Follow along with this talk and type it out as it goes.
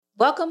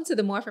Welcome to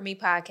the More For Me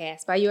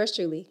podcast by yours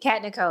truly,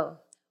 Kat Nicole.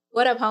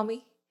 What up,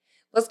 homie?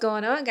 What's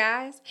going on,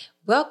 guys?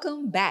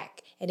 Welcome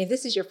back. And if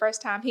this is your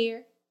first time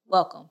here,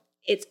 welcome.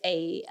 It's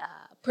a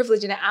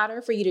privilege and an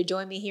honor for you to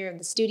join me here in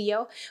the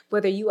studio,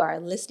 whether you are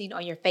listening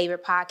on your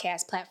favorite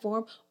podcast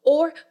platform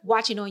or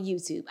watching on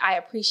YouTube. I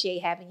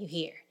appreciate having you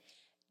here.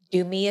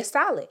 Do me a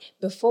solid.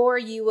 Before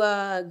you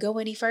go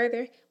any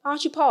further, why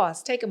don't you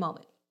pause, take a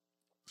moment,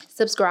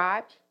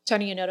 subscribe, turn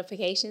on your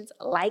notifications,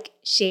 like,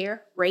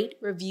 share, rate,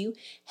 review,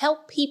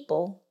 help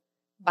people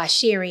by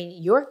sharing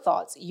your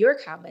thoughts, your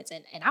comments,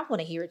 and I want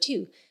to hear it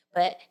too.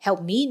 But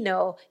help me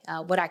know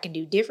what I can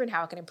do different,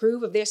 how I can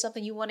improve, if there's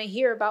something you want to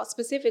hear about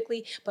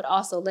specifically, but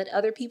also let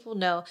other people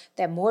know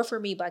that More For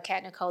Me by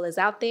Kat Nicole is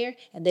out there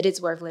and that it's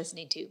worth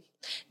listening to.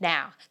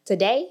 Now,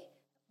 today,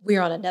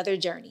 we're on another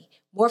journey,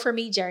 More For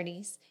Me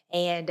Journeys,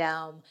 and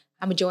I'm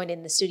joined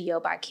in the studio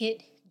by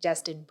Kent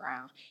Justin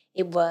Brown.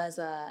 It was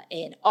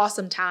an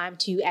awesome time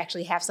to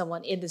actually have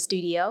someone in the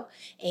studio,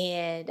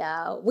 and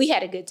we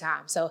had a good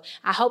time. So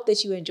I hope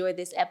that you enjoyed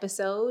this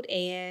episode,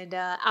 and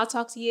I'll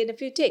talk to you in a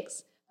few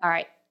ticks. All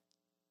right.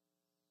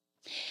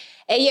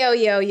 Hey,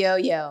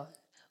 yo.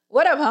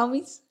 What up,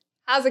 homies?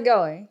 How's it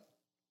going?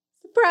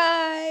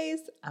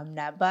 Surprise! I'm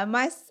not by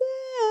myself.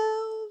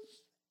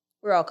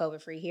 We're all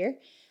COVID-free here.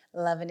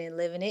 Loving it,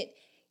 living it.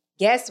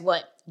 Guess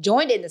what?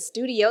 Joined in the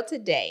studio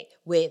today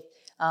with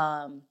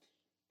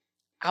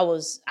I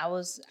was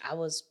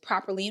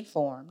properly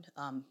informed.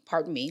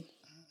 Pardon me.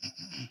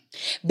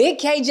 Big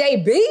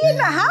KJB in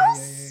the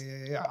house.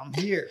 Yeah. I'm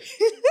here.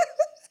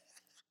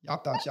 Y'all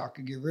thought y'all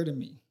could get rid of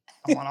me.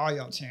 I'm on all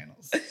y'all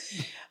channels.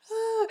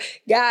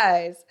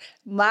 Guys,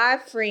 my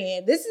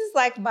friend, this is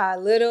like my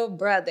little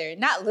brother,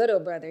 not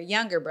little brother,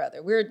 younger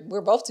brother.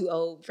 We're both too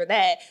old for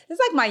that. It's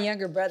like my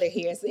younger brother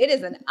here. So it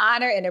is an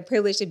honor and a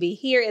privilege to be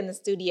here in the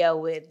studio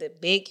with the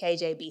big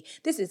KJB.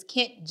 This is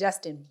Kent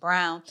Justin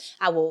Brown.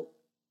 I will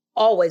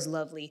always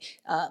what?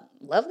 I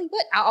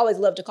always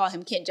love to call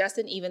him Kent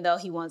Justin, even though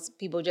he wants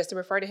people just to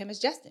refer to him as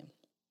Justin.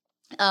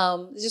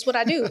 It's just what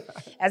I do.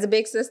 As a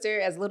big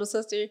sister, as a little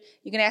sister,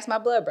 you can ask my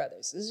blood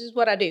brothers. It's just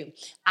what I do.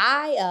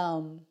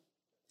 I'm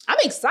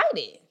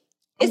excited.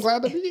 I'm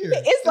glad to be here.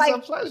 It's like a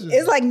pleasure.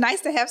 It's like nice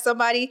to have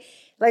somebody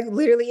like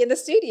literally in the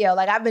studio.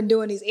 Like I've been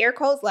doing these air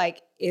quotes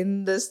like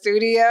in the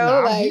studio.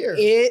 No, like I'm here.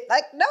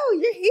 No,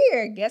 you're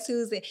here. Guess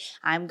who's in?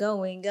 I'm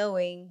going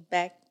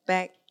back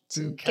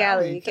to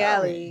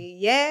Cali.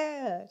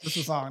 Yeah. This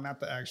is a song, not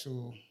the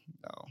actual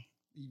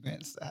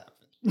events that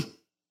happen.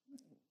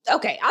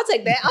 Okay, I'll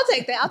take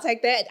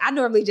that. I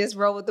normally just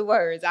roll with the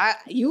words.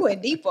 You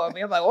went deep on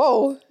me. I'm like,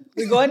 whoa,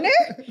 we going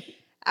there?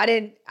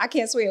 I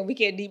can't swim. We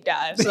can't deep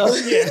dive. So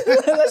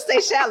let's stay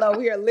shallow.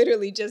 We are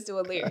literally just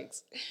doing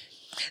lyrics.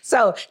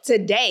 So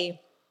today,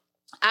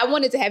 I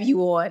wanted to have you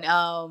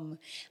on,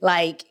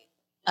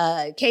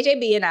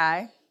 KJB and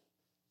I,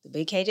 the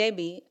big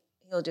KJB.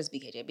 He'll just be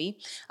KJB.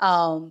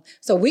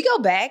 So we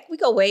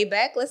go way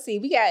back. Let's see.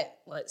 We got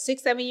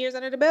 6, 7 years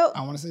under the belt?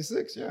 I want to say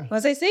 6, yeah. Want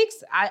to say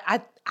 6?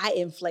 I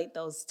inflate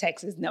those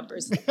Texas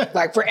numbers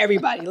like for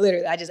everybody.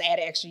 Literally, I just add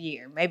an extra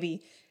year.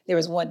 Maybe there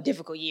was one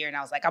difficult year and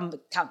I was like, I'm going to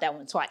count that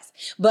one twice.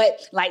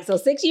 But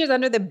 6 years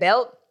under the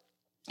belt.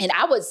 And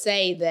I would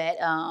say that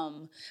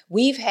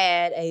we've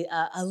had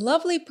a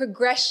lovely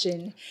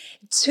progression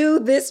to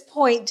this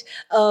point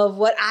of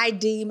what I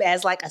deem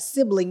as like a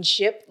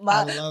siblingship.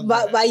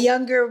 My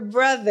younger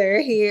brother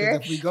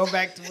here. If we go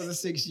back to the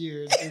 6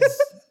 years,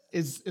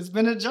 it's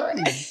been a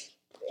journey.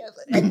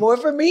 And more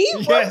for me,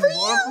 more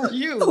for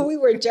you. We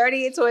were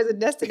journeying towards a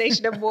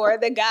destination of more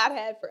that God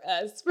had for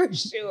us, for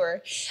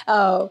sure.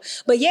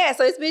 But yeah,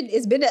 so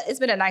it's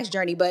been a nice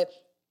journey. But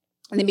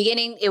in the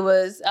beginning, it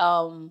was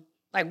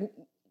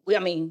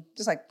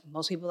just like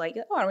most people, like,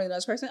 oh, I don't really know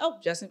this person. Oh,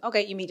 Justin.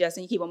 Okay, you meet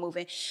Justin. You keep on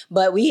moving.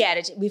 But we've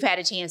had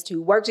a chance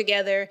to work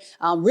together,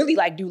 really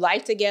like do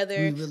life together.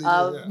 We really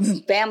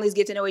do, families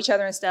get to know each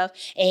other and stuff.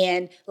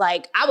 And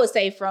like I would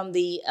say from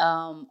the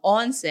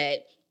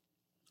onset,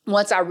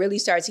 once I really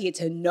started to get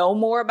to know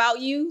more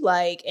about you,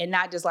 like, and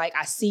not just like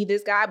I see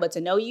this guy, but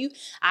to know you,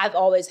 I've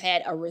always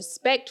had a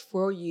respect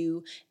for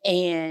you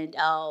and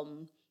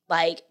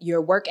like your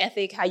work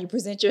ethic, how you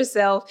present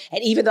yourself.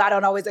 And even though I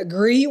don't always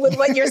agree with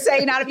what you're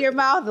saying out of your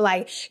mouth,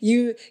 like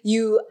you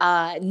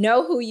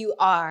know who you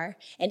are.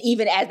 And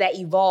even as that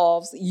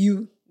evolves,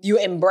 you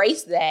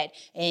embrace that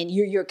and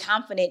you're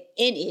confident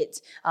in it.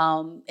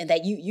 And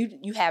that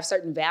you have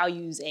certain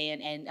values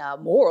and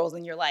morals.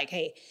 And you're like,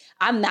 hey,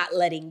 I'm not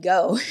letting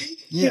go.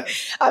 Yeah.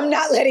 I'm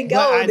not letting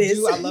go of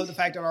this. I love the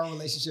fact that our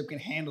relationship can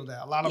handle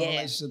that. A lot of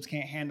relationships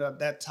can't handle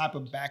that type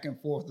of back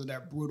and forth or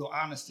that brutal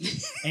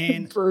honesty.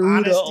 And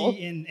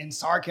honesty and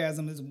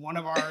sarcasm is one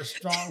of our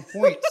strong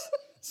points.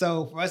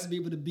 So for us to be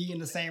able to be in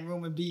the same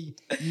room and be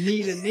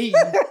knee to knee,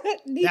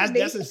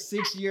 that's a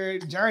 6-year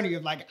journey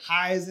of like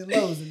highs and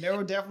lows. And there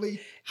were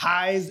definitely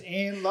highs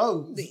and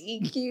lows. The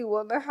EQ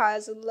on the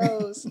highs and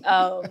lows.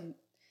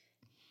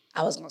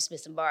 I was going to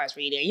spit some bars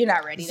for you there. You're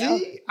not ready though.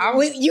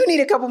 You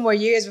need a couple more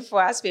years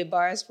before I spit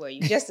bars for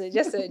you. Just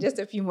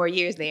a few more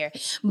years there.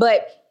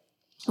 But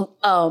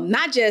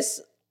not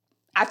just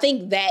I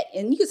think that,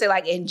 and you could say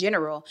like in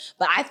general,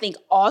 but I think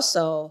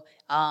also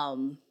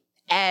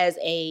as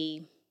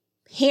a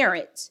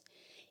parent,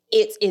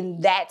 it's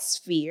in that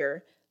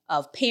sphere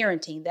of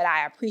parenting that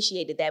I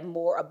appreciated that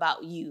more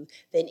about you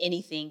than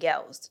anything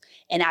else.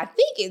 And I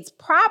think it's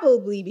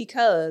probably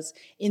because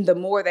in the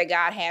more that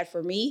God had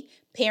for me,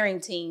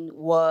 parenting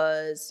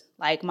was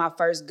like my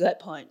first gut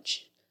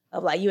punch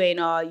of like, you ain't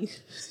all you.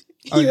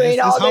 You ain't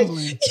all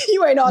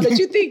that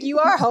you think you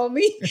are,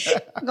 homie.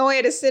 Go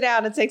ahead and sit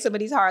down and take some of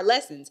these hard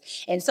lessons.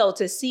 And so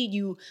to see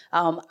you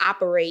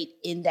operate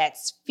in that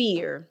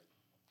sphere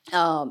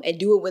and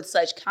do it with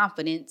such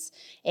confidence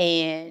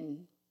and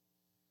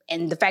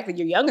the fact that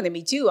you're younger than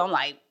me too, I'm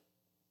like,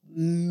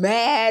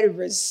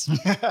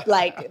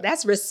 like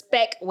that's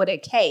respect with a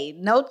K,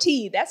 no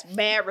T. That's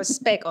mad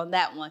respect on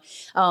that one.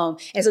 And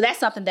so that's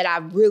something that I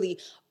really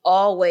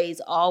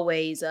always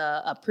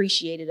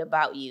appreciated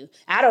about you.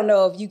 I don't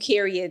know if you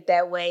carry it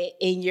that way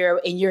in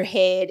your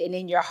head and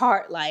in your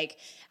heart, like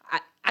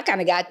I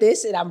kind of got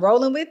this and I'm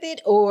rolling with it,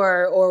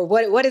 or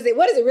what is it?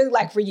 What is it really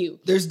like for you?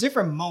 There's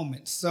different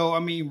moments. So I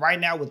mean, right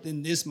now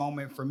within this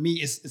moment for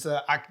me,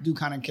 I do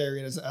kind of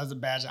carry it as a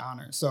badge of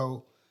honor.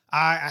 So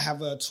I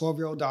have a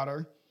 12-year-old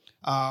daughter.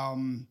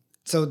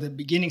 So the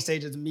beginning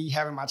stages of me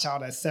having my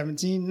child at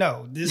 17,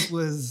 no, this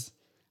was,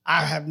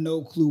 I have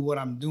no clue what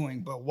I'm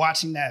doing, but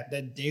watching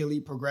that daily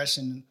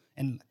progression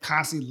and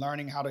constantly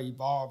learning how to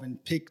evolve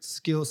and pick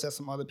skill sets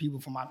from other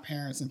people, from my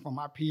parents and from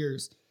my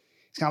peers.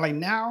 It's kind of like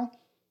now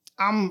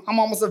I'm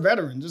almost a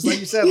veteran. Just like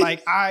you said,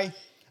 like I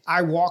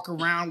walk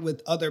around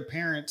with other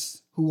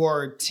parents who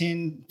are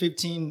 10,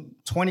 15,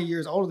 20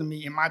 years older than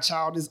me, and my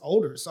child is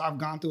older. So I've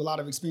gone through a lot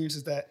of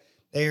experiences that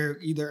they're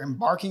either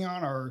embarking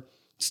on or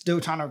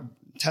still trying to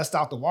test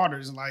out the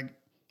waters. And like,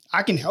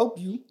 I can help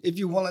you if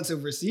you're willing to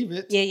receive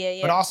it. Yeah.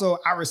 But also,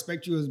 I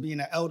respect you as being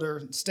an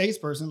elder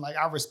statesperson. Like,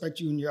 I respect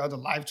you in your other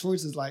life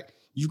choices. Like,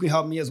 you can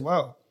help me as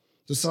well.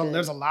 So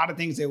there's a lot of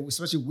things that,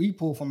 especially we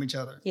pull from each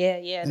other. Yeah.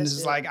 And it's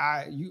just like,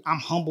 I'm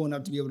humble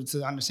enough to be able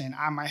to understand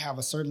I might have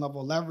a certain level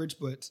of leverage,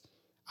 but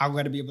I've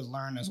got to be able to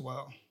learn as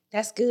well.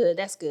 That's good.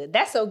 That's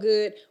so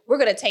good. We're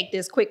going to take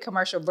this quick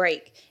commercial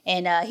break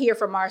and hear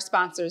from our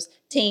sponsors,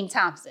 Team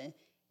Thompson.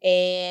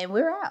 And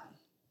we're out.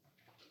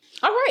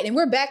 All right. And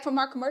we're back from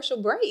our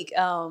commercial break.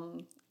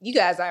 You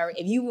guys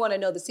if you want to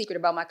know the secret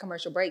about my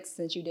commercial breaks,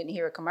 since you didn't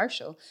hear a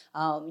commercial,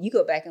 you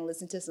go back and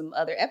listen to some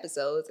other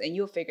episodes and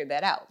you'll figure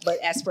that out. But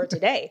as for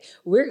today,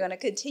 we're going to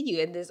continue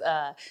in this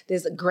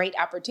great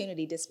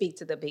opportunity to speak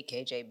to the big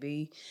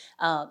KJB.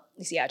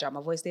 You see how I dropped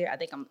my voice there? I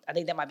think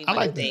that might be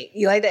my new thing.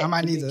 You like that? I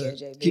might need to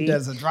KJB. Keep that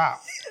as a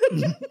drop.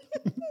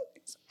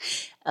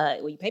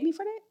 Will you pay me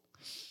for that?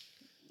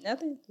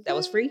 Nothing? That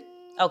was free?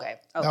 Okay.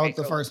 That was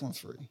the first one's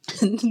free.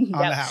 On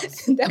the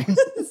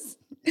house.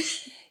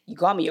 You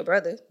call me your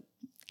brother.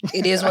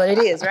 It is what it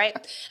is, right?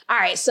 All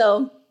right.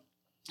 So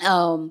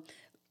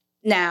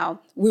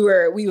now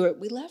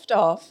we left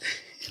off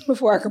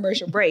before our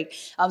commercial break.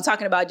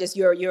 Talking about just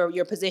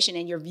your position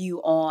and your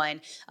view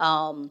on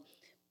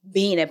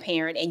being a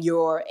parent and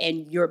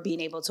your being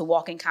able to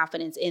walk in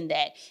confidence in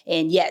that.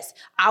 And yes,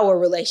 our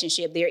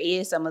relationship, there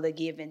is some of the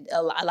give and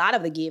a lot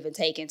of the give and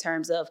take in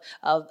terms of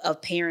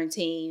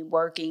parenting,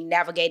 working,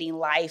 navigating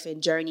life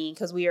and journeying,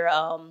 because we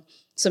are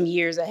some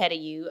years ahead of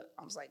you.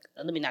 I was like,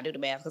 let me not do the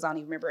math because I don't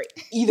even remember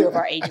either of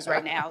our ages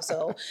right now.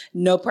 So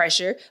no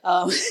pressure.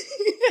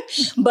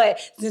 But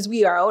since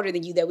we are older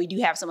than you, that we do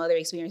have some other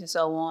experience and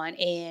so on.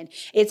 And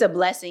it's a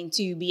blessing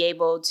to be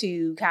able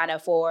to kind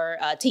of for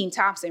Team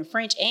Thompson,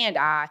 French and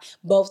I,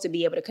 both to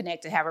be able to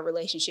connect, to have a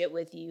relationship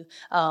with you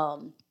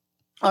on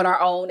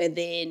our own and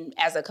then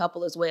as a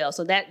couple as well.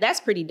 So that's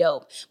pretty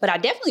dope. But I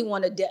definitely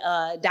want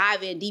to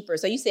dive in deeper.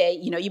 So you said,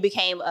 you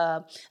became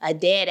a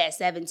dad at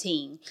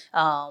 17.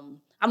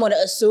 I'm going to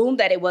assume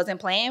that it wasn't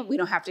planned. We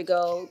don't have to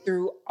go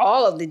through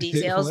all of the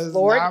details.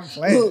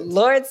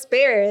 Lord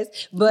spare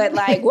us. But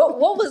like, what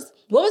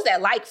was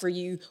that like for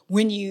you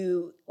when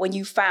you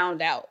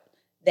found out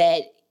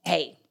that,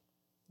 hey,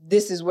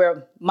 this is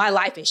where my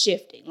life is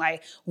shifting?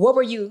 Like, what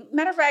were you,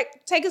 matter of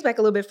fact, take us back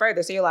a little bit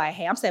further. So you're like,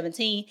 hey, I'm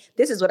 17.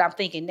 This is what I'm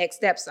thinking next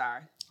steps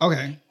are.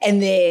 Okay.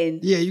 And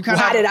then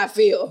how did I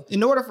feel?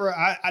 In order for,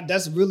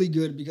 that's really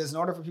good, because in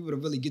order for people to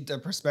really get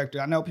that perspective,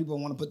 I know people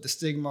want to put the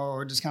stigma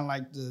or just kind of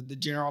like the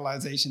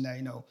generalization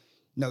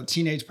that,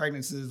 teenage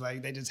pregnancies,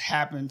 like they just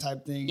happen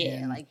type thing. Yeah,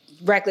 and, like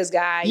reckless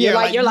guy.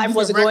 Yeah, your life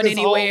wasn't going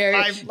anywhere.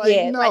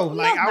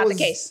 Not the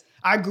case.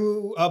 I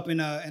grew up in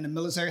a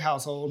military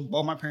household.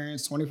 Both my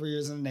parents, 24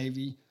 years in the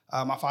Navy.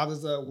 My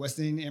father's a West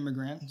Indian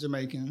immigrant,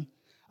 Jamaican.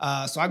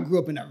 So I grew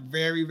up in a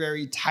very,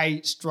 very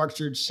tight,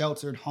 structured,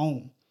 sheltered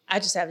home. I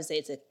just have to say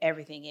it took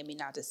everything in me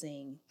not to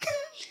sing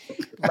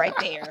right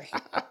there.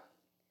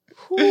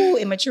 Whew,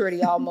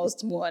 immaturity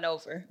almost won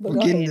over. But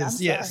Forgiveness,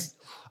 yes.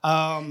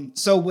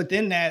 So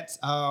within that,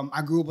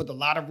 I grew up with a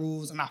lot of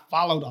rules and I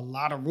followed a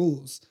lot of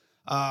rules.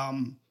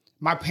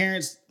 My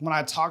parents, when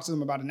I talk to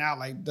them about it now,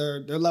 like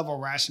their level of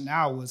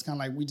rationale was kind of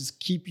like, we just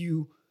keep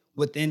you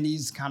within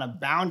these kind of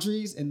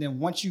boundaries. And then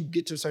once you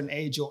get to a certain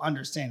age, you'll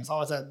understand. It's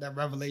always that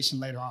revelation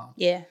later on.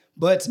 Yeah.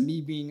 But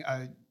me being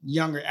a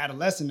younger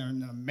adolescent or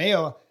a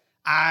male,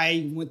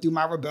 I went through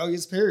my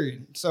rebellious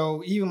period.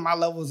 So even my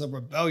levels of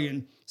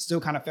rebellion still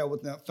kind of fell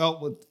within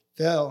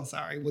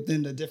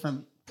the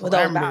different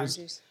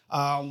parameters.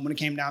 When it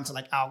came down to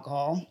like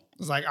alcohol, it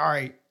was like, all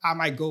right, I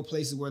might go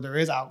places where there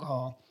is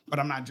alcohol, but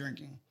I'm not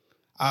drinking.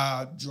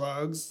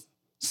 Drugs,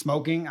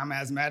 smoking, I'm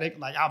asthmatic.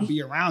 Like I'll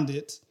be around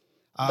it,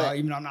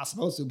 even though I'm not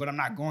supposed to, but I'm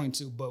not going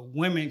to. But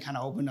women kind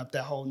of opened up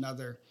that whole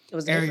nother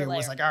area where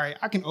it's like, all right,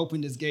 I can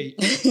open this gate.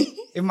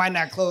 It might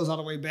not close all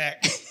the way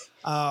back.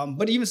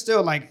 But even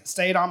still, like,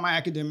 stayed on my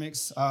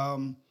academics.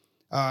 I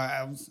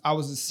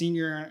was a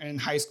senior in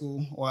high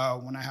school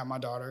when I had my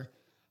daughter.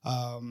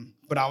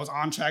 But I was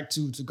on track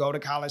to go to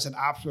college, had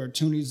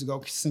opportunities to go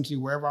essentially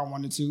wherever I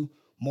wanted to.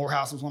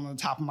 Morehouse was one of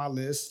the top of my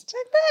list.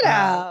 Check that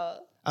out.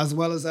 As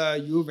well as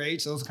U of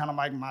H. Those are kind of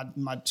like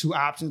my two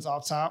options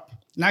off top.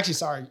 And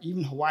actually,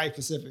 even Hawaii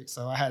Pacific.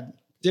 So I had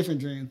different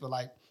dreams, but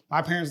like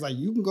my parents were like,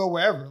 you can go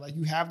wherever. Like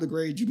you have the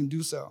grades, you can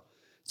do so.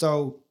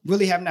 So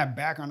really having that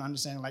background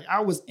understanding, like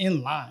I was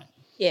in line.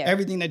 Yeah.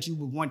 Everything that you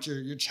would want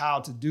your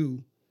child to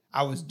do,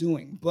 I was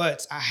doing,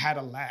 but I had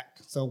a lack.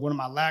 So one of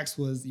my lacks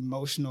was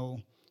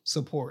emotional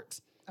support.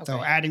 Okay.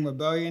 So adding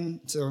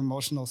rebellion to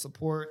emotional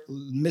support,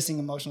 missing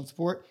emotional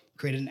support,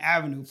 created an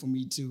avenue for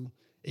me to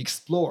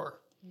explore.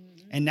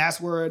 Mm-hmm. And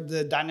that's where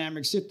the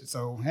dynamic shifted.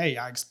 So, hey,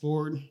 I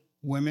explored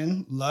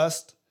women,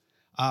 lust,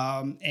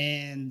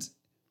 and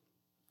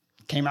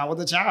came out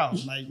with a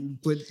child. Like,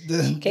 put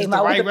the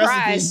right recipe.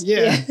 Prize.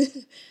 Yeah.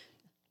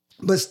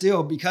 But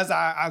still, because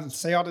I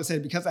say all to say,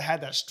 because I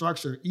had that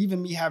structure,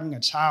 even me having a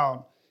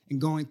child and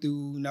going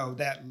through,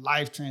 that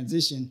life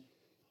transition,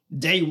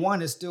 day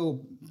one is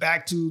still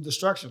back to the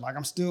structure. Like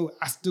I'm still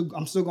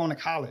going to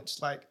college.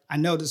 Like I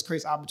know this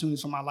creates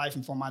opportunities for my life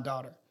and for my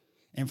daughter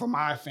and for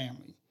my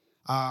family.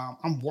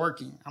 I'm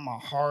working. I'm a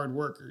hard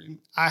worker.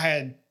 I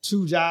had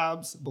 2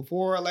 jobs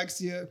before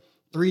Alexia,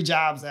 3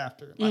 jobs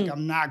after. Like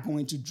I'm not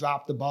going to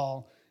drop the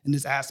ball in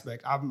this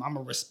aspect. I'm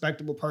a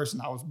respectable person.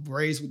 I was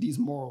raised with these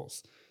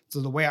morals. So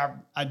the way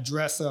I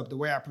dress up, the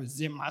way I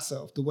present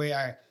myself, the way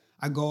I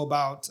go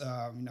about,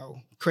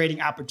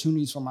 creating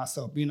opportunities for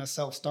myself, being a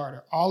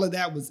self-starter, all of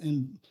that was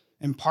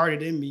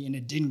imparted in me and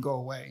it didn't go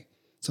away.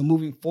 So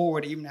moving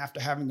forward, even after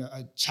having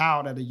a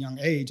child at a young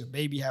age, a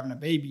baby having a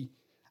baby,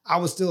 I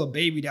was still a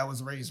baby that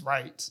was raised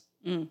right.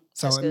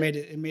 So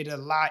it made it a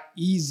lot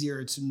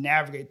easier to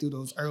navigate through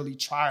those early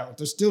trials.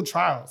 There's still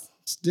trials,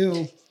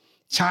 still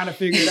trying to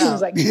figure it out.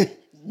 It's like,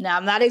 no,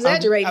 I'm not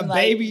exaggerating. A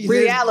baby,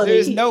 reality.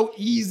 There's no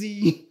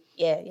easy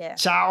yeah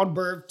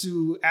childbirth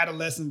to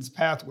adolescence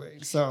pathway.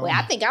 So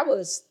I think I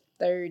was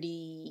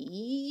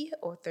 30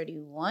 or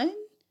 31.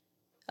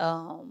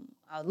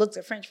 I looked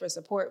at French for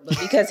support, but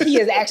because he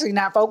is actually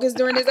not focused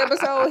during this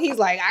episode, he's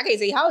like, I can't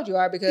see how old you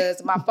are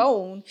because my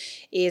phone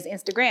is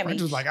Instagramming.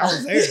 French was like, I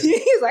was there.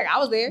 He's like, I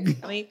was there.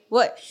 I mean,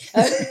 what?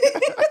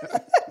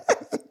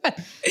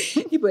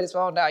 He put his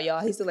phone down,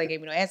 y'all. He still ain't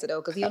gave me no answer though,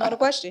 because he don't know the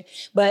question.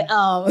 But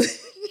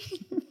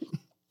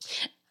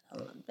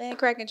man,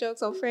 cracking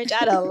jokes on French.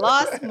 I done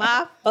lost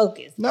my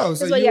focus. No,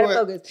 so you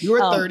were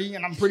 30,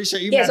 and I'm pretty sure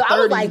even at 30. I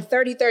was like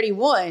 30,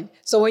 31.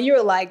 So when you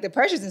were like the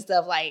pressures and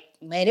stuff, like,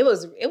 man, it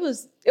was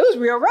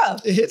real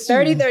rough.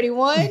 30,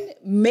 31,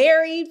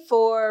 married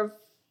for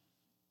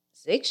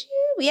 6 years.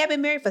 We had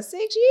been married for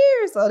 6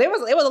 years. So it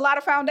was a lot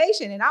of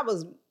foundation, and I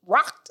was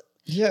rocked.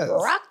 Yes.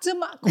 Rocked to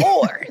my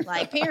core.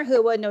 Like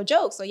parenthood wasn't no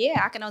joke. So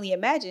yeah, I can only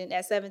imagine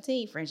at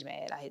 17, French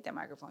mad. I hit that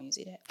microphone. You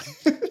see that?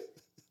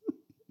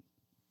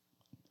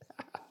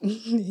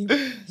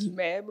 You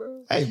mad,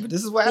 bro? Hey, but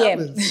this is what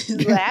happens. This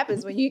is what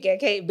happens when you get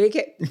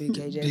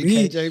BKJB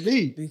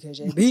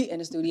in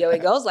the studio.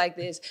 It goes like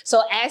this.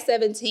 So at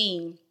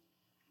 17,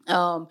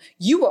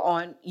 you were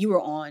on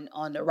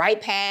the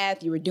right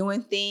path. You were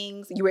doing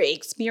things. You were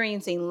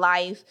experiencing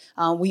life.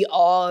 We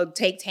all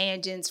take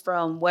tangents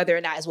from whether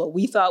or not it's what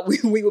we thought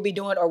we would be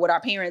doing or what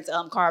our parents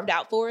carved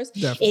out for us.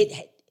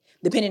 Definitely.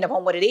 Depending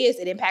upon what it is,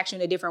 it impacts you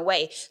in a different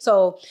way.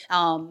 So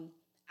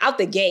out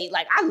the gate,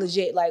 like I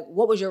legit, like,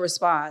 what was your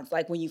response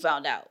like when you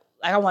found out?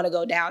 Like I want to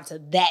go down to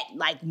that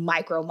like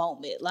micro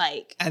moment.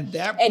 Like at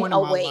that point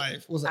in my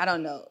life, I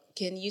don't know.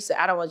 Can you say?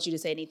 I don't want you to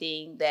say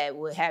anything that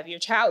would have your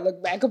child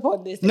look back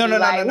upon this.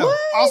 No.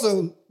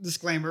 Also,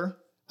 disclaimer: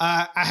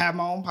 I have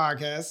my own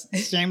podcast,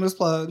 shameless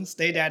plug.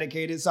 Stay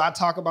dedicated. So I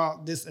talk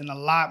about this in a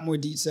lot more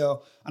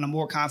detail on a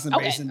more constant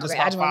basis, just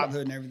about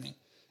fatherhood and everything.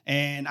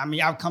 And I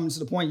mean, I've come to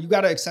the point you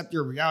got to accept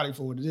your reality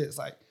for what it is.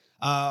 Like,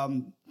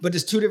 but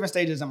there's 2 different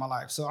stages in my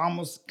life. So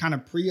almost kind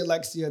of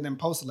pre-Alexia, then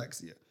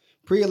post-Alexia.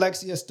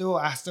 Pre-Alexia, I still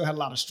had a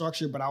lot of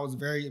structure, but I was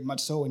very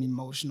much so an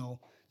emotional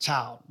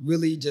child.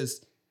 Really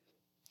just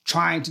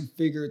trying to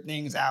figure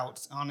things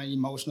out on an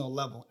emotional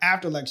level.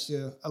 After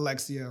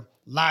Alexia,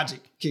 logic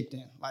kicked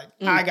in. Like,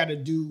 I got to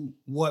do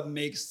what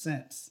makes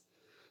sense.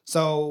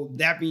 So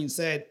that being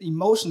said,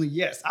 emotionally,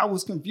 yes, I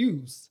was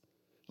confused.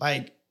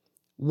 Like,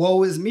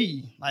 woe is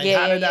me. Like,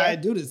 how did I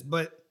do this?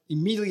 But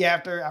immediately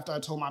after I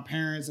told my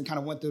parents and kind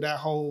of went through that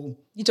whole...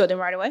 You told them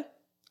right away?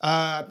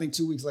 I think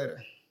 2 weeks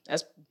later.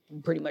 That's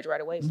pretty much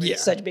right away. For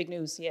such big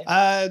news.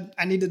 Yeah.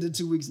 I needed the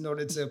 2 weeks in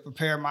order to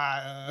prepare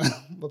my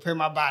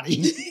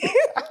body.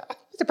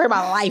 To prepare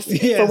my life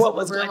for what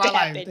was going to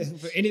happen.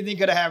 For anything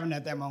could have happened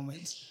at that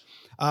moment.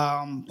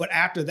 But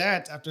after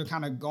that, after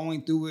kind of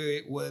going through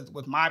it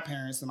with my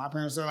parents, and my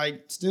parents are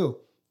like, still,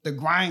 the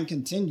grind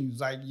continues.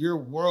 Like, your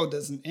world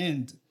doesn't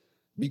end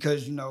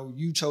because,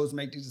 you chose to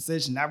make the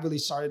decision. That really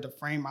started to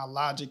frame my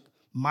logic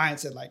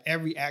mindset. Like,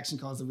 every action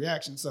causes a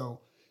reaction. So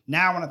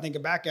now when I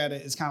think back at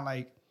it, it's kind of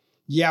like,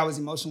 yeah, I was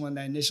emotional in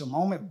that initial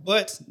moment.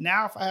 But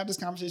now if I have this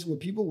conversation with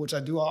people, which I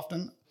do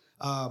often,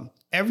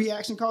 every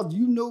action cause,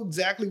 you know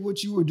exactly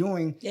what you were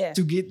doing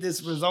to get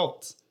this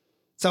result.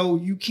 So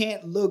you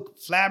can't look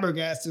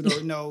flabbergasted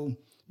or,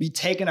 be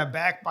taken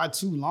aback by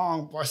too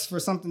long for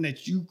something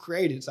that you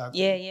created.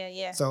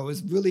 Yeah. So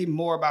it's really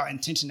more about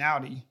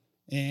intentionality.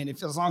 And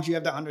as long as you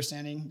have that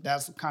understanding,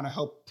 that's kind of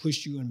help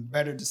push you in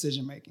better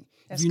decision making.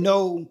 If you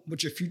know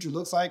what your future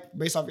looks like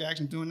based off your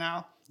actions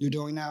you're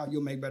doing now,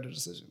 you'll make better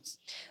decisions.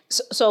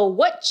 So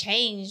what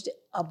changed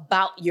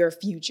about your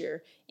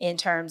future in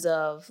terms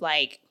of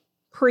like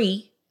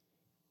you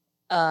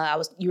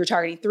were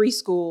targeting 3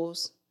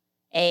 schools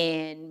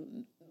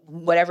and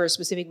whatever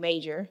specific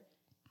major,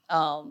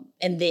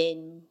 and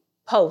then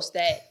post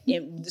that.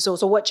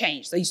 So what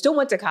changed? So you still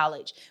went to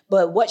college,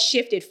 but what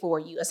shifted for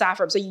you aside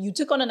from, so you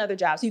took on another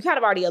job. So you kind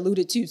of already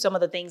alluded to some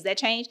of the things that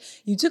changed.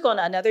 You took on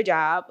another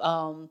job,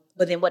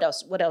 but then what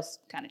else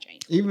kind of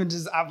changed? Even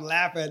just, I've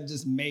laughed at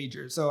just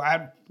major. So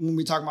when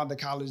we talk about the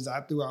colleges,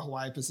 I threw out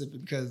Hawaii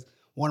Pacific because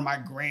one of my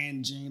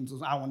grand dreams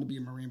was I wanted to be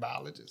a marine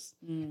biologist.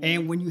 Mm.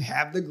 And when you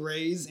have the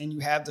grades and you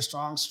have the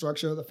strong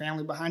structure of the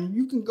family behind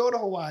you, you can go to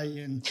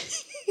Hawaii and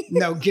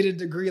get a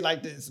degree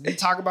like this. We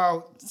talk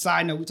about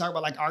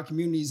like our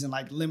communities and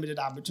like limited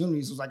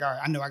opportunities. It was like, all right,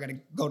 I know I got to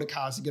go to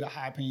college to get a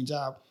high paying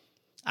job.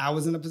 I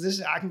was in a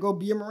position I can go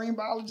be a marine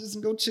biologist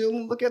and go chill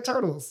and look at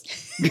turtles.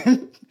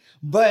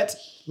 But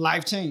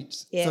life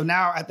changed. Yeah. So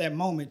now at that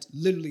moment,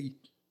 literally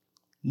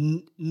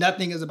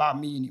nothing is about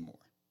me anymore.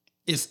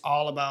 It's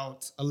all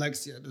about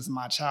Alexia. This is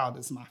my child.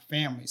 This is my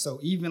family.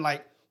 So even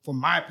like for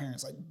my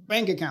parents, like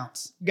bank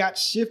accounts got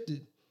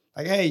shifted.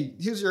 Like, hey,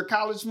 here's your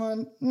college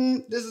fund.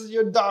 This is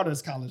your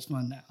daughter's college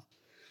fund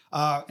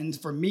now. And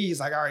for me, it's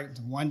like, all right,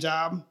 one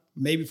job,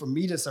 maybe for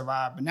me to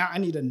survive. But now I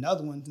need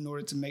another one in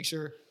order to make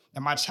sure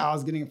that my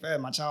child's getting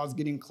fed, my child's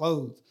getting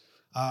clothed,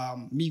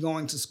 me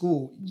going to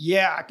school.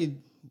 Yeah, I could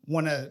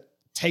want to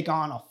take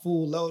on a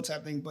full load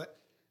type thing, but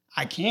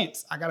I can't.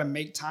 I got to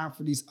make time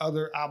for these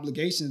other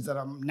obligations that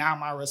are now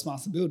my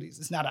responsibilities.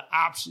 It's not an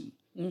option.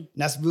 And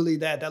that's really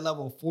that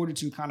level of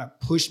fortitude kind of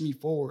pushed me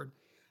forward.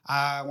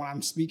 When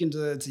I'm speaking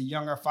to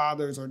younger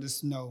fathers or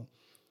just,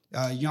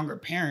 younger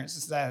parents,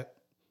 it's that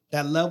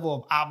level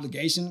of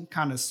obligation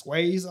kind of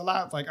sways a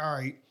lot. It's like, all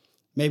right,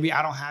 maybe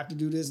I don't have to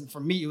do this. And for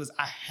me, it was,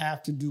 I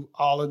have to do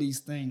all of these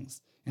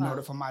things in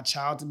order for my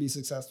child to be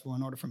successful,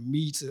 in order for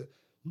me to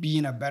be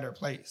in a better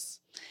place.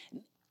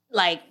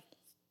 Like,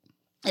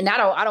 and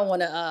I don't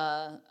want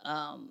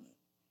to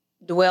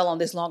dwell on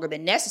this longer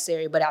than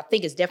necessary, but I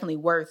think it's definitely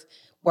worth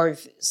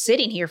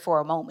sitting here for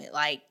a moment.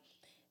 Like,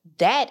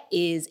 that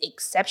is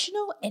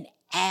exceptional and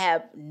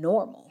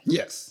abnormal.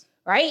 Yes.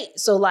 Right?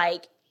 So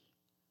like,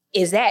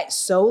 is that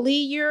solely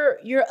your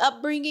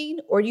upbringing,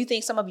 or do you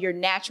think some of your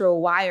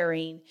natural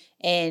wiring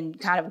and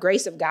kind of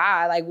grace of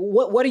God, like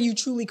what are you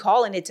truly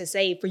calling it to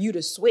say for you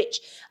to switch?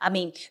 I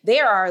mean,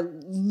 there are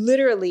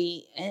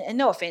literally, and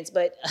no offense,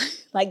 but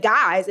like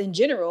guys in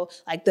general,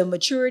 like the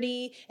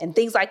maturity and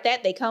things like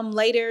that, they come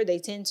later. They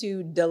tend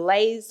to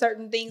delay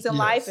certain things in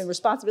life and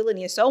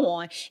responsibility and so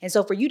on. And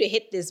so for you to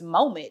hit this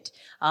moment,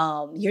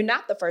 you're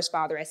not the first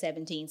father at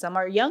 17. Some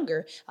are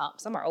younger,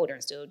 some are older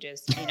and still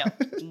just,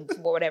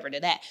 whatever to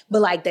that.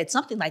 But like that's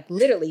something like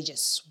literally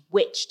just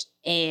switched.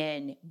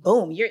 And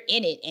boom, you're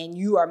in it and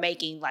you are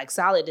making like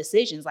solid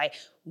decisions. Like,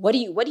 what do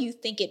you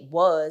think it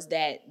was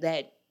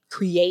that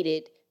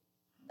created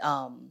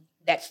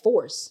that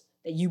force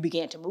that you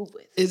began to move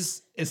with?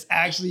 It's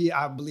actually,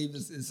 I believe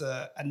it's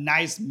a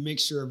nice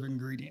mixture of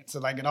ingredients.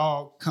 So like it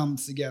all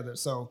comes together.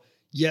 So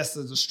yes,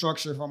 there's a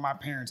structure from my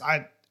parents.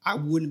 I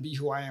wouldn't be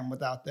who I am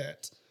without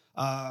that.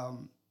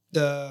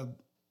 The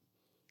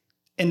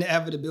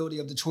inevitability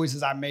of the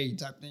choices I made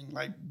type thing.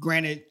 Like,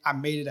 granted, I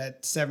made it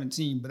at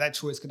 17, but that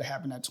choice could have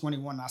happened at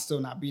 21 and I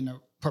still not being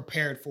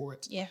prepared for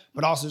it. Yeah.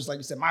 But also, just like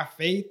you said, my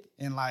faith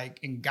and like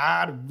in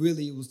God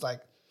really was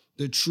like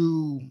the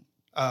true.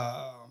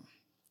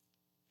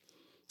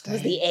 It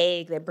was the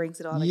egg that brings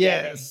it all together.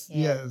 Yes.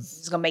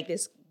 It's gonna make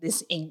this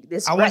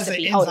I want to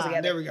say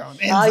enzyme. There we go.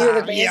 Enzyme.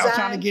 I was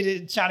trying to get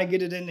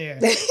it in there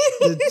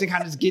to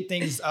kind of just get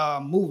things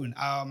moving.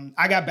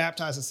 I got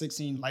baptized at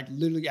 16, like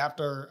literally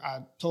after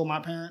I told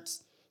my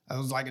parents. It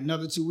was like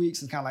another 2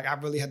 weeks, and kind of like I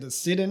really had to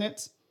sit in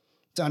it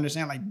to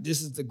understand like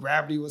this is the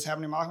gravity of what's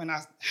happening in my life. And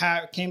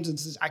I came to the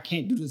decision I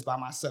can't do this by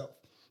myself.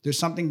 There's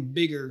something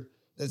bigger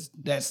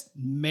that's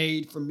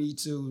made for me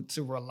to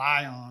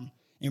rely on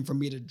and for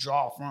me to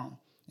draw from.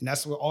 And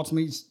that's what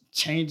ultimately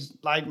changed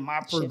like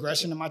my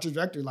progression and my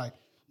trajectory. Like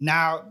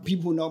now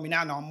people who know me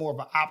now know I'm more of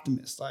an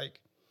optimist. Like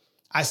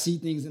I see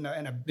things in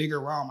a bigger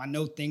realm. I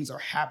know things are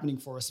happening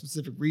for a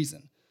specific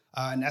reason.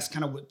 And that's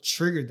kind of what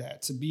triggered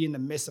that, to be in the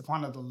midst of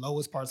one of the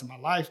lowest parts of my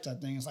life type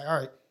thing. It's like, all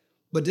right,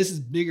 but this is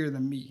bigger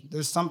than me.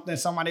 There's something,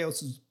 somebody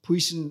else is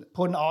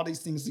putting all these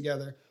things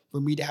together for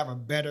me to have a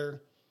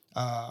better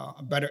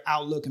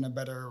outlook and a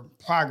better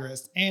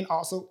progress. And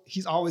also,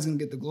 he's always going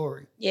to get the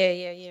glory.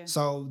 Yeah.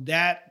 So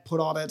that put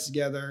all that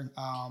together.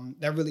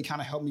 That really kind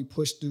of helped me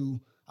push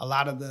through a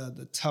lot of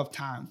the tough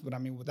times. But I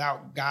mean,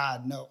 without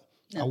God, no.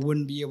 I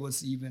wouldn't be able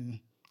to even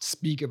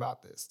speak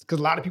about this, because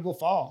a lot of people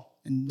fall,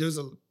 and there's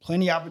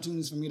plenty of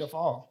opportunities for me to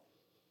fall,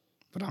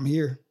 but I'm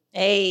here.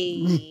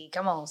 Hey,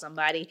 come on,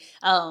 somebody.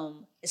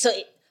 So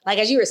like,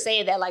 as you were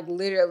saying that, like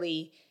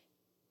literally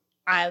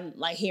I'm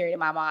like hearing in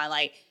my mind,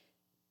 like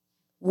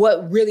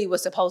what really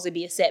was supposed to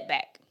be a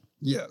setback.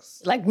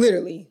 Yes. Like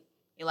literally,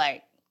 you're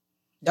like,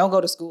 don't go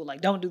to school.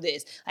 Like, don't do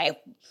this. Like,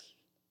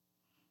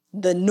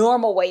 the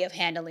normal way of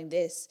handling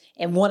this,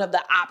 and one of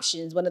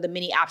the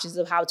many options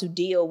of how to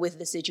deal with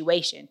the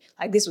situation.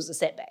 Like, this was a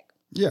setback.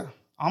 Yeah.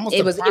 Almost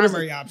the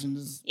primary option.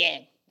 Yeah.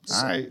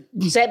 All right.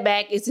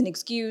 Setback, it's an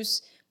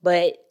excuse,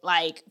 but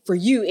like for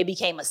you, it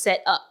became a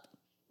setup,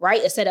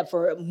 right? A setup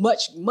for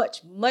much,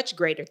 much, much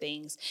greater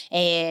things.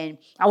 And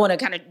I want to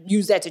kind of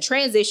use that to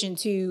transition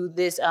to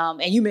this.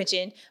 And you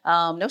mentioned,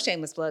 no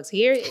shameless plugs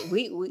here.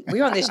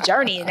 We're on this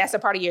journey, and that's a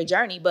part of your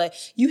journey. But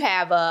you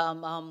have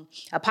a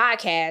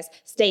podcast,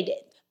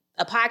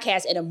 a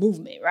podcast and a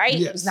movement, right?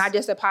 Yes. It's not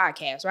just a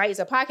podcast, right? It's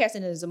a podcast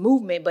and it's a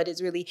movement, but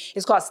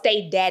it's called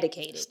Stay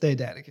Dedicated. Stay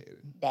Dedicated.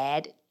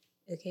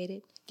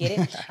 Dedicated. Get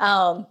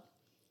it?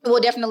 We'll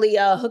definitely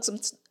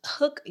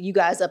hook you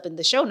guys up in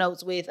the show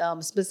notes with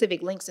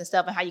specific links and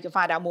stuff and how you can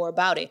find out more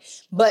about it.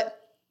 But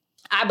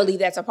I believe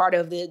that's a part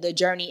of the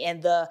journey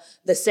and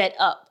the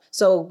setup.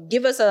 So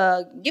give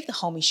the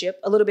homieship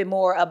a little bit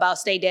more about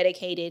Stay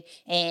Dedicated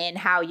and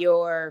how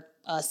your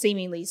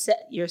seeming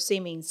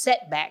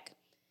setback,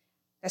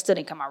 that still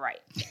didn't come out right.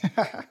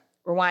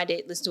 Rewind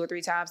it, listen to it 3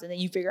 times, and then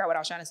you figure out what I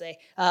was trying to say.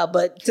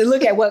 But to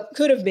look at what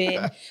could have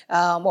been,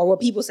 or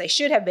what people say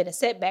should have been a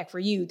setback for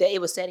you, that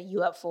it was setting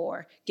you up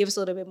for. Give us a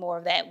little bit more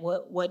of that,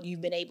 what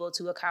you've been able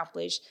to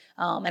accomplish.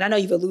 And I know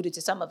you've alluded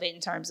to some of it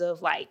in terms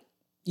of like,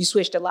 you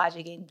switched to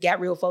Logic and got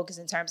real focused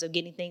in terms of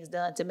getting things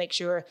done to make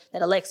sure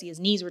that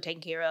Alexia's needs were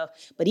taken care of.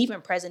 But even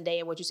present day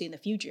and what you see in the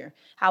future,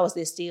 how is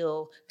this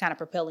still kind of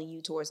propelling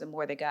you towards the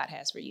more that God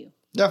has for you?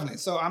 Definitely.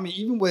 So, I mean,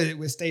 even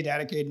with Stay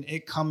Dedicated,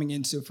 it coming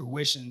into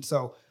fruition.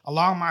 So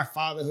along my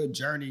fatherhood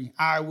journey,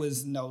 I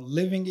was,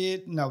 living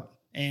it,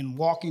 and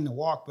walking the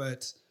walk.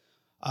 But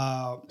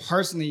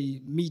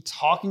personally, me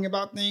talking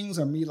about things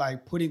or me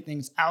like putting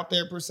things out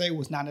there per se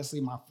was not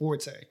necessarily my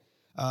forte.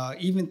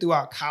 Even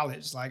throughout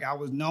college, like I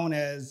was known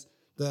as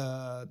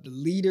the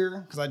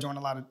leader because I joined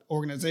a lot of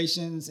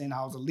organizations and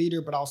I was a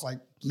leader, but I was like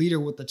leader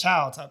with the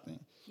child type thing.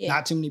 Yeah.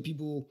 Not too many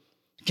people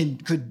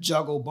could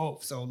juggle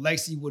both. So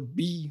Lexi would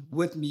be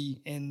with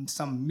me in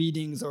some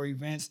meetings or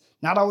events.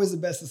 Not always the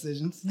best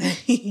decisions,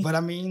 but I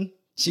mean,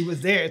 she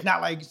was there. It's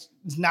not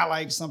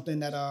like something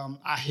that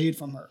I hid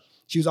from her.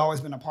 She's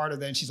always been a part of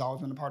that, and she's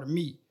always been a part of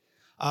me.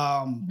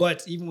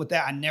 But even with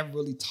that, I never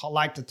really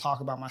like to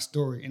talk about my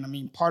story. And I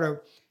mean, part of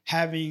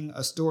having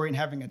a story and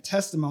having a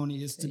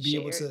testimony is to be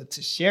able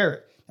to share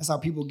it. That's how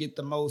people get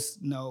the most,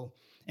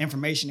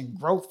 information and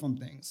growth from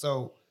things.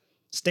 So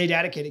Stay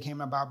Dedicated came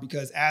about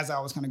because as I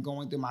was kind of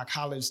going through my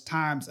college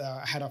times,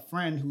 I had a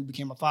friend who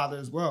became a father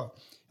as well.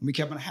 And we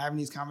kept on having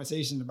these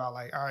conversations about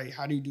like, all right,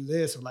 how do you do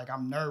this? Or like,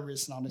 I'm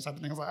nervous and all this type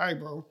of thing. I was like, all right,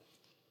 bro,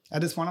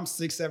 at this point, I'm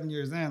 6-7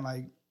 years in,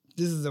 like,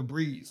 this is a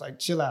breeze. Like,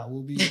 chill out.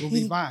 We'll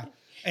be fine.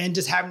 And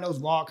just having those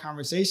raw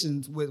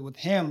conversations with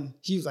him,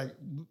 he was like,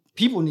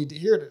 people need to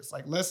hear this.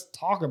 Like, let's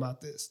talk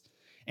about this.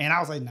 And I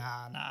was like,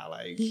 nah,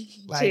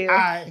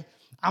 like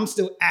I'm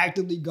still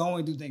actively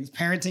going through things.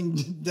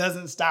 Parenting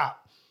doesn't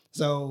stop.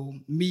 So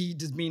me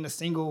just being a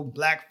single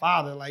Black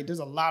father, like there's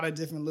a lot of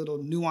different little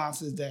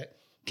nuances that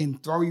can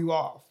throw you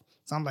off.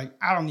 So I'm like,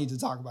 I don't need to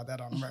talk about that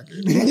on the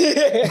record.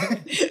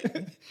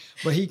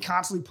 But he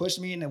constantly pushed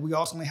me, and then we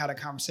ultimately had a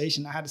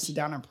conversation. I had to sit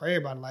down and pray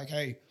about it. Like,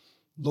 hey,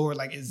 Lord,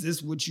 like, is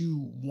this what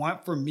you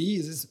want for me?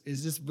 Is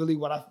this really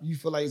what you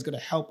feel like is going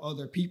to help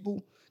other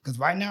people? Because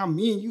right now,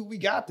 me and you, we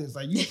got this.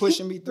 Like, you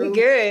pushing me through.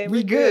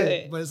 We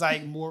good. But it's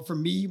like more for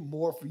me,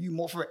 more for you,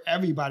 more for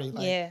everybody.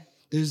 Like,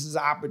 there's this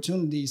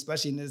opportunity,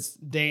 especially in this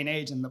day and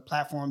age and the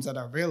platforms that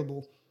are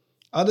available.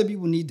 Other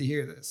people need to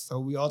hear this. So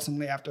we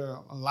ultimately, after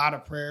a lot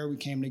of prayer, we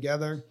came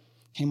together,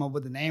 came up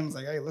with the name. It's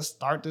like, hey, let's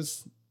start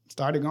this.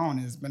 Started going.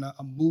 It's been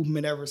a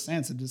movement ever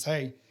since of just,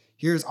 hey,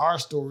 here's our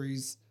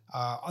stories.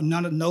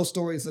 No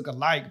stories look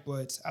alike,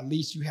 but at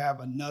least you have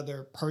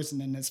another person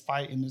in this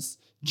fight, in this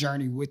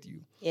journey with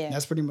you. Yeah. And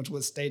that's pretty much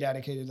what Stay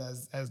Dedicated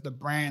as the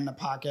brand, the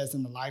podcast,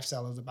 and the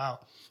lifestyle is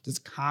about.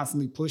 Just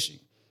constantly pushing,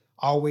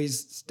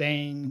 always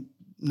staying.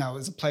 No,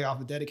 it's a play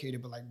off of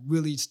Dedicated, but like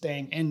really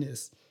staying in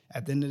this.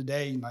 At the end of the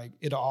day, like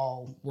it'll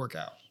all work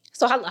out.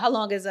 So how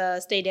long has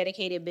Stay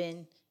Dedicated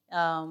been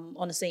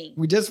on the scene?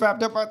 We just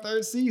wrapped up our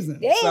 3rd season.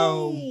 Yay!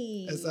 So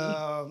it's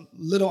a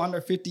little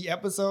under 50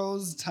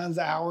 episodes, tons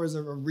of hours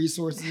of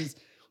resources.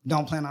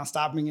 Don't plan on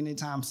stopping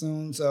anytime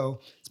soon.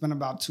 So it's been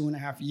about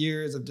 2.5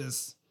 years of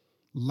just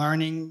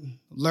learning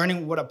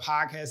what a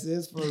podcast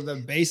is for the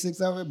basics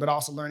of it, but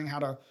also learning how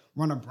to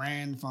run a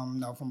brand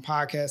from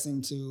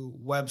podcasting to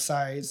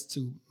websites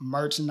to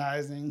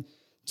merchandising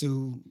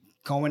to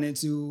going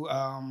into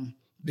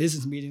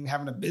business meeting,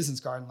 having a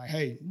business card and like,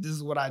 hey, this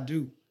is what I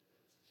do.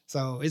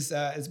 So it's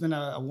been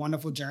a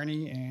wonderful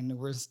journey and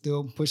we're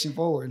still pushing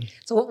forward.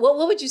 So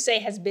what would you say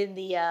has been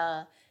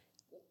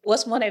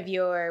what's one of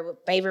your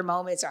favorite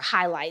moments or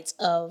highlights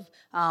of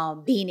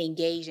being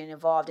engaged and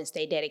involved in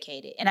Stay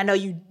Dedicated? And I know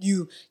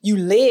you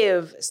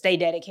live Stay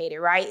Dedicated,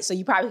 right? So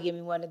you probably give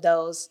me one of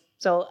those.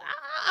 So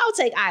I'll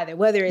take either,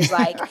 whether it's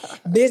like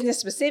business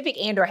specific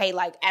and or, hey,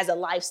 like as a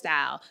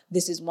lifestyle,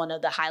 this is one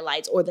of the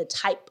highlights or the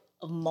type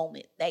of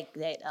moment that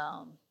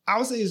I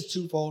would say it's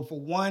twofold. For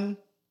one,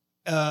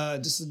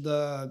 just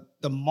the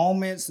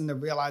moments and the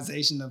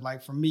realization of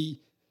like, for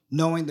me,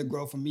 knowing the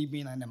growth of me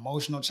being an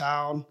emotional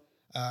child,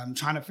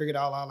 trying to figure it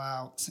all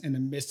out in the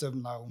midst of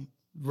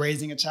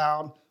raising a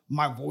child.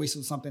 My voice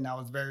was something that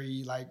was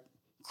very like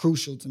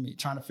crucial to me,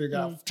 trying to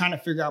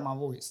figure out my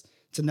voice.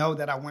 To know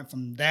that I went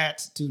from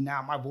that to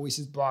now my voice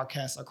is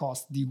broadcast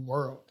across the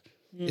world.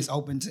 It's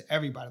open to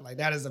everybody. Like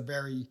that is a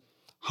very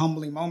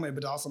humbling moment,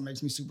 but it also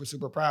makes me super,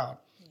 super proud.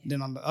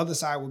 Then on the other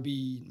side would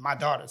be my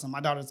daughter. So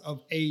my daughter's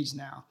of age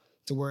now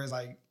to where it's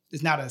like,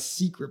 it's not a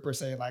secret per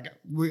se. Like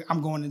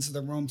I'm going into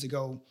the room to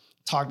go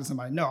talk to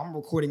somebody. No, I'm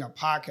recording a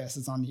podcast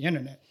that's on the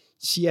internet.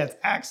 She has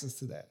access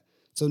to that.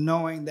 So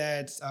knowing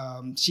that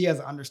she has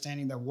an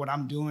understanding that what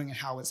I'm doing and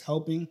how it's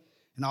helping,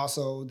 and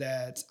also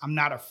that I'm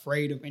not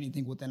afraid of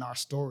anything within our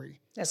story.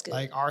 That's good.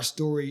 Like our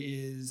story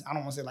is, I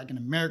don't want to say like an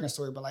American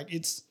story, but like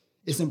it's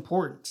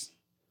important.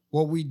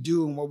 What we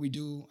do and what we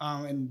do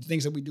and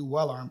things that we do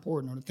well are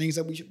important, or the things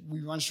that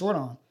we run short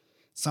on.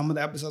 Some of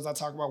the episodes I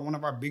talk about, one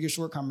of our biggest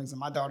shortcomings, and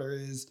my daughter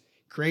is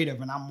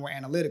creative and I'm more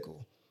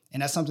analytical.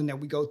 And that's something that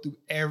we go through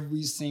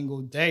every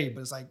single day.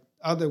 But it's like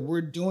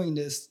we're doing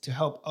this to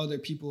help other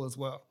people as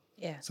well.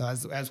 Yeah. So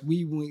as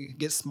we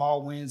get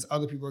small wins,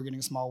 other people are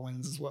getting small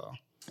wins as well.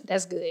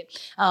 That's good.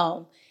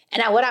 And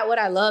what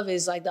I love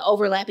is like the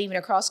overlap even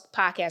across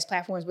podcast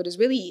platforms, but it's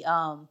really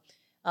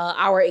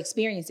our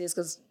experiences,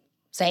 because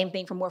same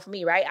thing for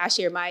me, right? I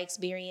share my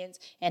experience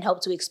and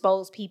help to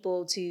expose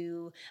people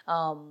to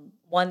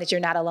one, that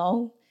you're not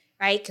alone,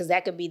 right? Because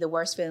that could be the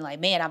worst feeling, like,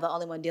 man, I'm the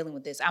only one dealing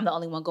with this. I'm the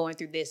only one going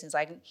through this. And it's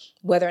like,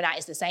 whether or not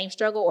it's the same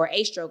struggle or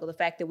a struggle, the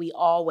fact that we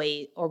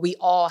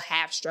all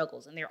have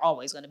struggles and they're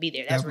always going to be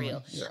there. That's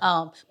real.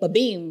 Yeah. But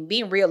being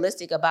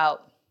realistic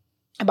about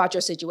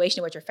your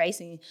situation, what you're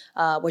facing,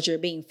 what you're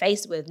being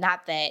faced with,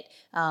 not that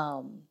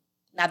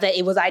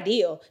it was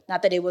ideal,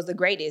 not that it was the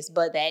greatest,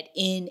 but that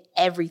in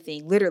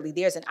everything, literally,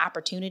 there's an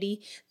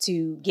opportunity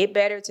to get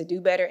better, to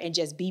do better, and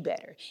just be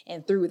better.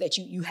 And through that,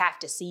 you have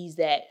to seize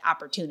that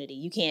opportunity.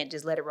 You can't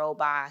just let it roll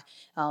by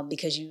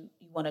because you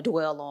want to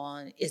dwell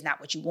on it's not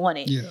what you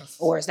wanted, yes,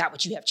 or it's not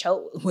what you have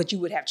what you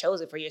would have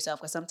chosen for yourself.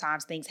 Because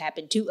sometimes things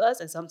happen to us,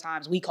 and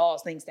sometimes we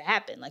cause things to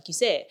happen, like you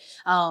said.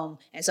 And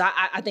so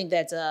I think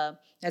that's a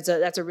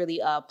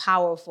really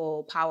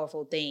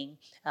powerful thing.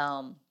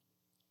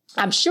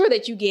 I'm sure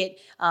that you get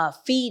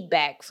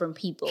feedback from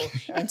people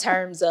in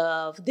terms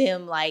of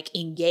them like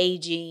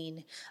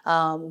engaging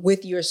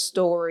with your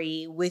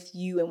story, with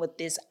you, and with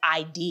this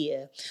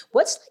idea.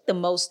 What's like the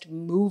most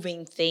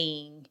moving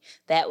thing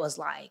that was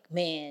like,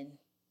 man,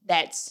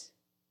 that's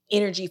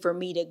energy for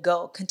me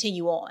to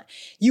continue on?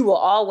 You will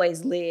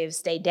always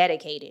stay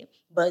dedicated,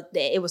 but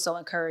it was so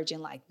encouraging.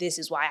 Like, this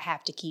is why I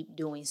have to keep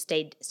doing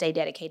Stay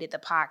Dedicated, the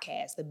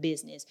podcast, the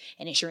business,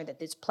 and ensuring that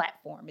this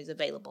platform is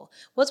available.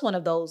 What's one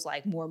of those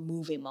like more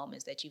moving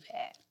moments that you've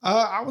had?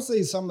 I would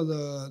say some of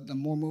the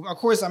more moving. Of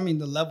course, I mean,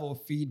 the level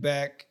of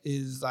feedback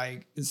is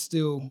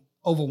still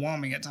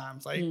overwhelming at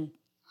times. Like,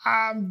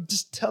 I'm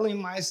just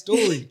telling my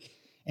story,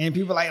 and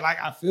people like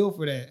I feel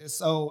for that.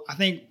 So I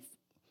think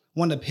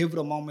one of the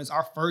pivotal moments,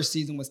 our first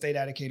season with Stay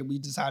Dedicated, we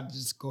decided to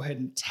just go ahead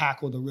and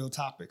tackle the real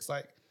topics.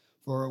 Like,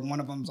 for one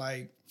of them,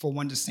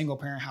 just single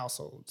parent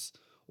households,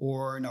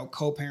 or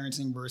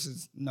co-parenting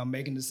versus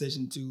making a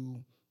decision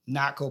to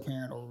not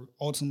co-parent, or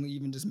ultimately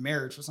even just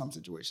marriage for some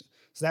situation.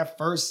 So that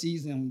first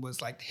season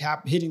was like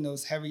hitting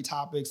those heavy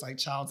topics like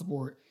child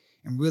support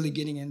and really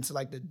getting into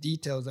like the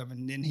details of it,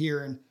 and then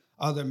hearing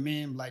other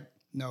men like,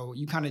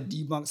 you kind of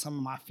debunked some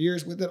of my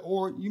fears with it,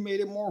 or you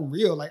made it more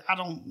real. Like, I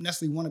don't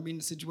necessarily want to be in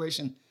the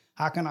situation.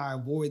 How can I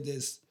avoid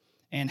this?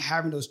 And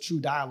having those true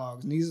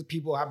dialogues. And these are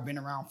people I've been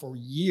around for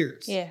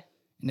years. Yeah.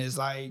 And it's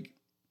like,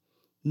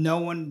 no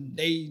one,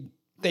 they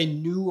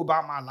knew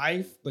about my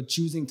life, but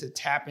choosing to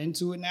tap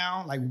into it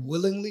now, like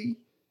willingly,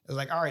 it's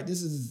like, all right,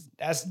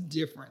 that's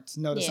different.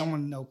 That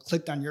someone,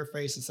 clicked on your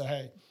face and said,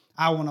 hey,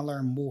 I want to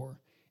learn more.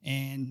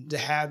 And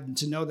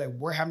to know that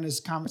we're having this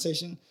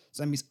conversation,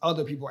 so that means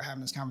other people are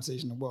having this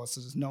conversation as well.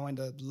 So just knowing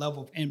the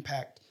level of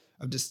impact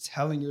of just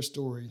telling your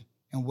story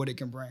and what it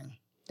can bring.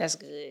 That's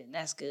good.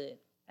 That's good.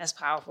 That's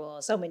powerful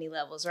on so many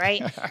levels,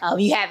 right?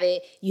 You have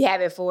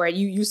it for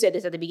you said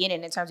this at the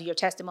beginning in terms of your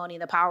testimony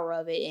and the power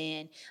of it.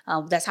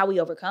 And that's how we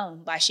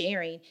overcome, by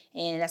sharing.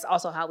 And that's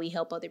also how we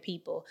help other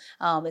people.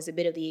 It's a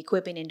bit of the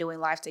equipping and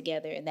doing life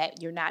together, and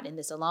that you're not in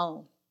this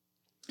alone.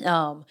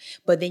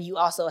 But then you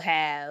also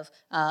have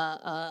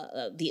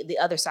the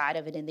other side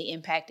of it, and the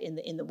impact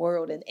in the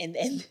world,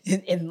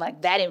 and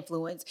like that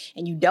influence.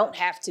 And you don't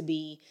have to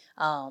be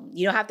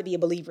a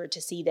believer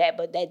to see that,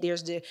 but that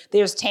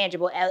there's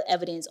tangible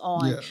evidence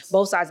on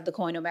both sides of the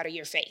coin, no matter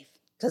your faith,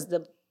 because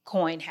the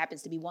coin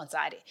happens to be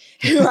one-sided,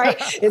 right?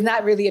 It's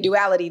not really a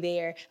duality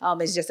there.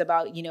 It's just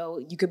about,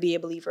 you could be a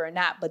believer or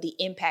not, but the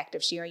impact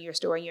of sharing your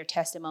story and your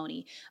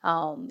testimony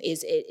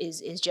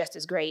is just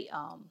as great.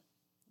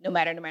 No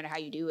matter how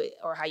you do it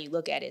or how you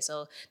look at it.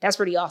 So that's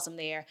pretty awesome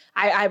there.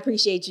 I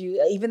appreciate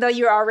you, even though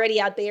you're already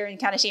out there and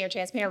kind of sharing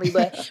transparently,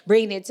 but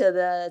bringing it to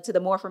the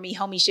More For Me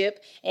homieship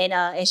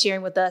and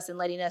sharing with us and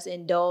letting us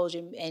indulge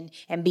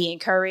and be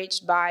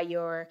encouraged by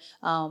your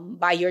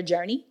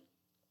journey.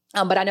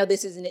 But I know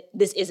this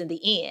isn't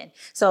the end.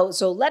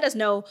 So let us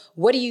know,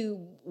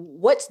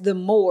 what's the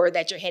more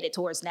that you're headed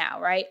towards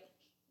now, right?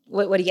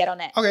 What do you get on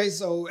that? Okay,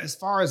 so as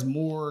far as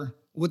more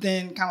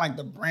within kind of like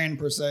the brand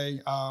per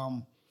se,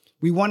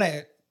 we want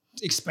to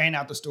expand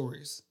out the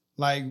stories.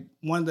 Like,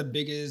 one of the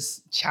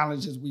biggest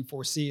challenges we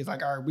foresee is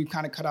like, all right, we've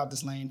kind of cut out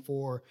this lane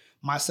for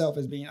myself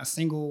as being a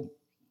single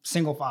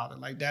father.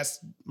 Like, that's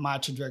my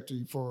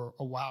trajectory for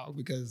a while,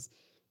 because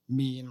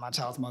me and my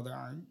child's mother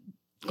aren't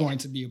going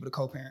to be able to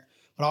co-parent.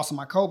 But also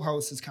my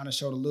co-host has kind of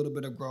showed a little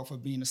bit of growth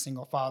of being a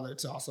single father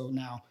to also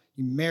now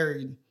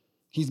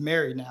he's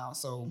married now.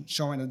 So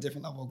showing a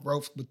different level of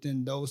growth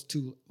within those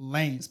two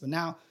lanes. But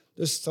now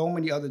there's so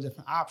many other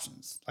different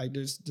options. Like,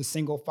 there's the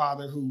single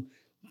father who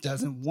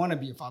doesn't want to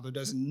be a father,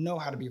 doesn't know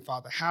how to be a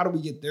father. How do we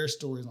get their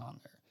stories on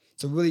there?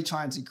 So really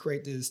trying to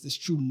create this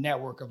true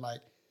network of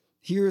like,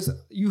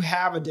 you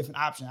have a different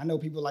option. I know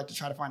people like to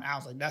try to find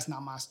out, like, that's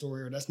not my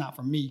story or that's not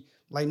for me.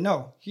 Like,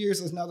 no,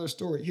 here's another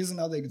story. Here's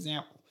another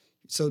example.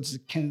 So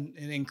can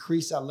it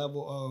increase that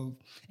level of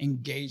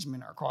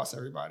engagement across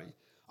everybody.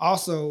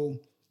 Also,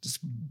 just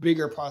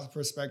bigger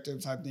perspective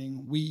type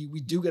thing. We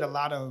do get a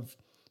lot of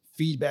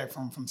feedback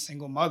from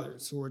single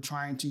mothers who are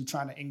trying to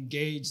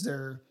engage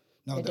their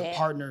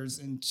partners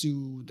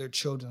into their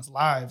children's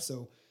lives.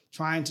 So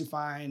trying to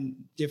find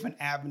different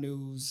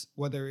avenues,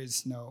 whether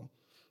it's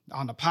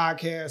on the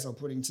podcast or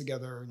putting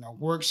together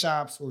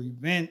workshops or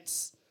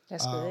events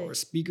or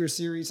speaker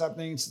series type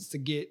things, just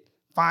to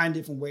find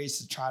different ways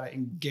to try to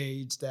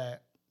engage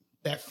that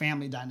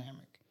family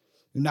dynamic.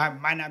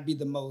 Might not be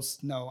the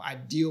most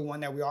ideal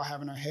one that we all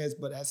have in our heads,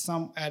 but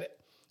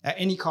at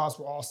any cost,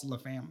 we're all still a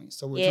family.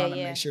 So we're trying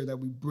to make sure that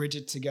we bridge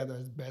it together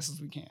as best as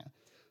we can.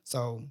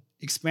 So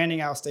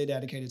expanding out, stay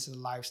dedicated to the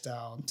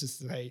lifestyle, to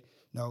say,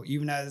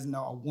 even as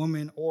a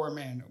woman or a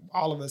man,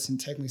 all of us can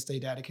technically stay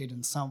dedicated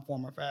in some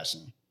form or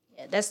fashion.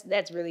 Yeah,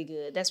 that's really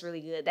good. That's really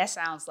good. That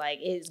sounds like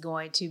it's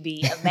going to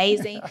be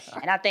amazing.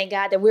 And I thank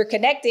God that we're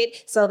connected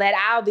so that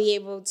I'll be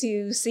able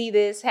to see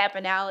this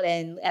happen out.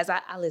 And as I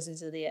listen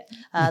to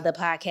the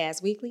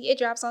podcast weekly, it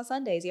drops on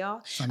Sundays,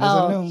 y'all.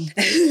 Sundays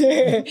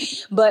at noon.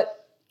 But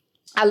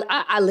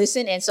I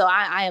listen, and so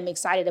I am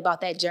excited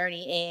about that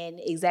journey and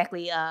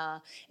exactly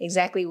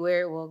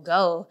where it will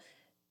go.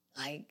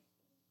 Like,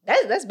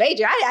 that's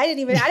major. I didn't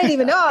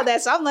even know all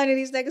that. So I'm learning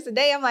these things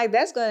today. I'm like,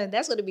 that's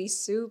gonna be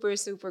super,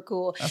 super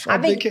cool. That's why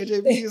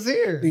BKJB is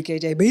here.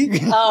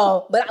 BKJB.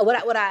 But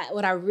what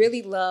I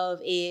really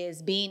love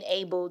is being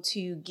able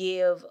to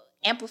give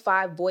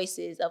amplified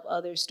voices of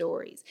other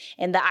stories,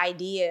 and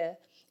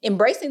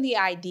embracing the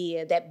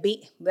idea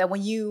that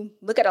when you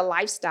look at a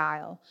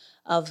lifestyle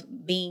of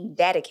being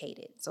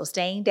dedicated, so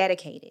staying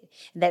dedicated,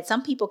 that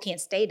some people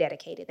can't stay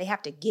dedicated. They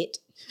have to get.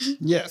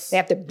 Yes. They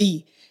have to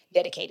be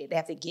dedicated. They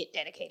have to get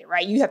dedicated,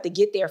 right? You have to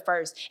get there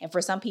first. And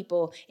for some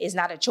people, it's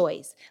not a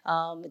choice.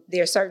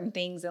 There are certain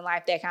things in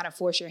life that kind of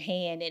force your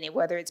hand in it,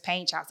 whether it's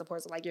paying child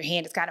support, so like your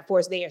hand is kind of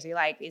forced there. So you're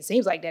like, it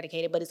seems like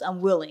dedicated, but it's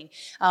unwilling.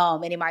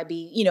 And it might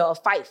be, a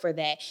fight for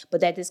that.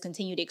 But that this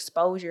continued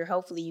exposure,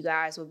 hopefully you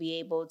guys will be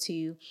able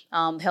to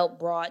help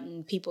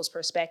broaden people's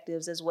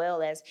perspectives, as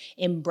well as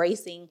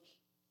embracing.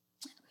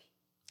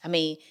 I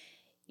mean,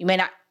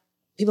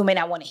 people may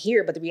not want to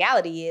hear it, but the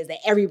reality is that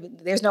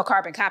there's no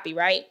carbon copy,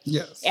 right?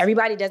 Yes.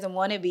 Everybody doesn't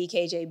want to be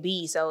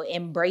KJB. So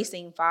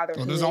embracing fatherhood.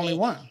 Well, there's only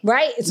one.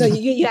 Right? So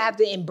you have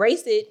to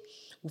embrace it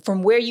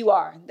from where you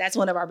are. That's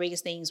one of our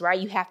biggest things, right?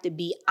 You have to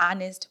be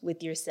honest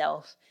with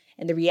yourself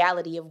and the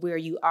reality of where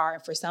you are.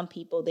 And for some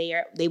people,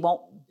 they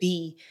won't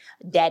be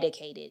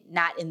dedicated,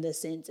 not in the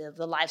sense of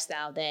the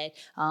lifestyle that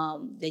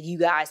you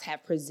guys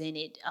have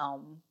presented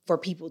for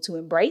people to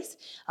embrace,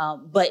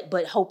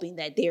 but hoping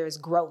that there is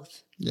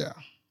growth. Yeah.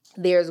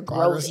 There's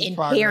growth in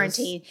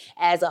parenting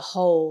as a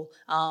whole,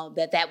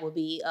 that will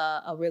be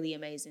a really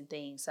amazing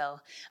thing. So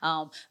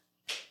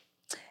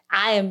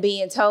I am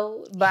being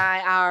told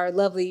by our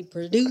lovely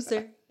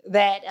producer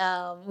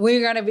that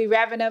we're going to be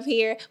wrapping up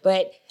here,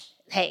 but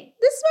hey,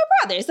 this is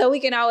my brother, so we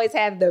can always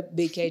have the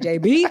big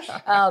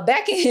KJB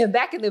back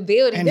in the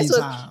building.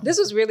 Anytime. This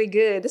was really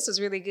good. This was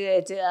really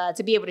good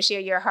to be able to share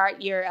your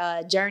heart,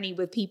 your journey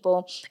with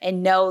people,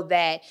 and know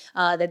that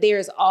that there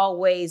is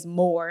always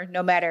more,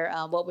 no matter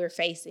what we're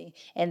facing,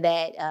 and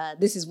that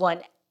this is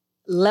one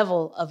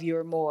level of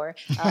your more.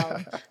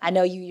 I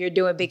know you're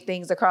doing big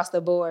things across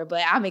the board,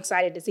 but I'm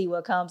excited to see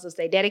what comes. So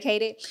stay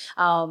dedicated.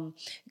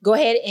 Go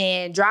ahead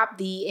and drop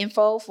the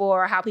info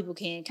for how people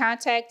can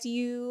contact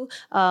you,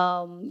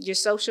 your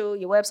social,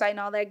 your website, and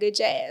all that good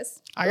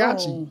jazz. I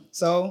got you.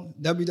 So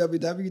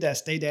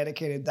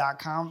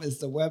www.staydedicated.com is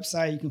the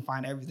website. You can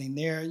find everything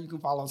there. You can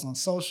follow us on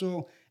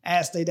social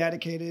at Stay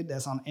Dedicated.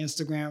 That's on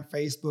Instagram,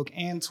 Facebook,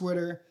 and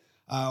Twitter.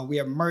 We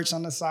have merch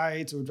on the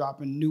site. We're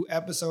dropping new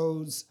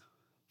episodes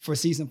for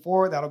season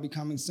 4. That'll be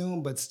coming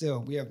soon, but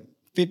still, we have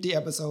 50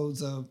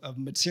 episodes of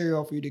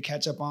material for you to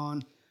catch up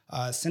on.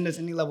 Send us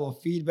any level of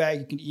feedback.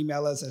 You can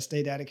email us at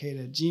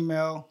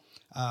staydedicated@gmail.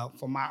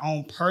 For my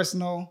own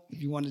personal,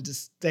 if you wanted to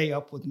stay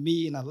up with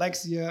me and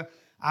Alexia,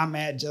 I'm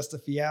at Just a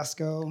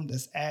Fiasco.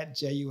 That's at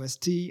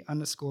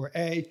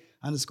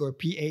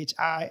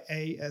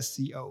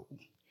JUST_A_PHIASCO.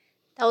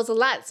 That was a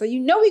lot. So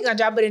we're going to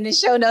drop it in the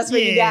show notes for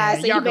you guys.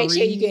 So you make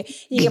sure you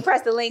can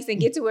press the links and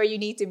get to where you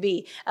need to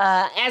be.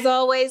 As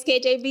always,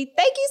 KJB,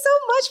 thank you so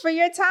much for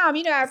your time.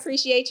 I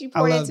appreciate you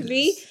pouring into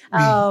me.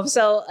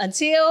 So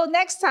until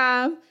next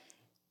time,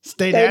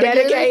 stay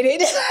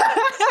dedicated.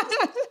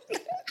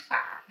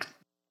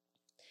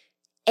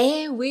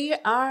 And we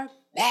are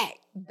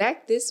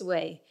back this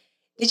way.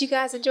 Did you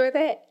guys enjoy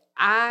that?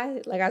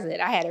 Like I said,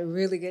 I had a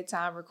really good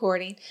time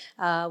recording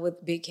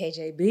with Big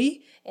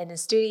KJB in the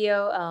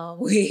studio.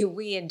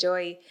 We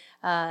enjoy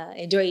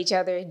each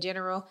other in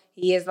general.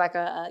 He is like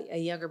a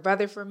younger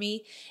brother for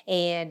me,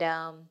 and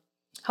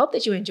hope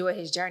that you enjoy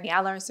his journey. I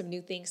learned some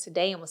new things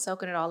today and was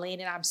soaking it all in,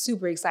 and I'm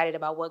super excited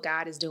about what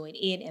God is doing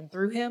in and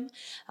through him.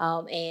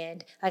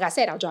 And like I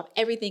said, I'll drop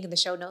everything in the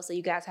show notes so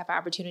you guys have an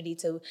opportunity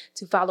to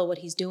follow what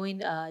he's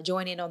doing.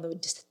 Join in on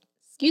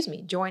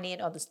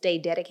the Stay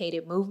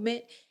Dedicated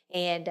movement.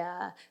 And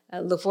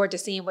look forward to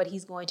seeing what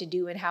he's going to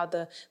do and how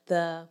the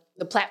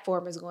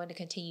platform is going to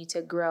continue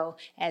to grow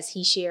as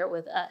he shared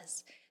with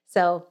us.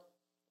 So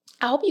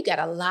I hope you got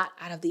a lot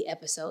out of the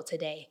episode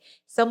today,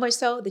 so much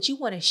so that you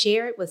want to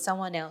share it with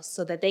someone else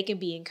so that they can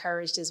be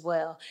encouraged as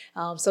well.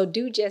 So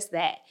do just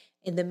that.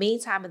 In the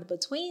meantime, in the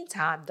between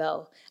time,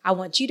 though, I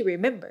want you to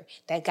remember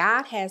that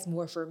God has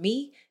more for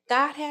me.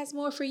 God has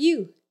more for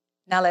you.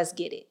 Now let's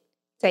get it.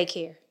 Take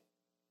care.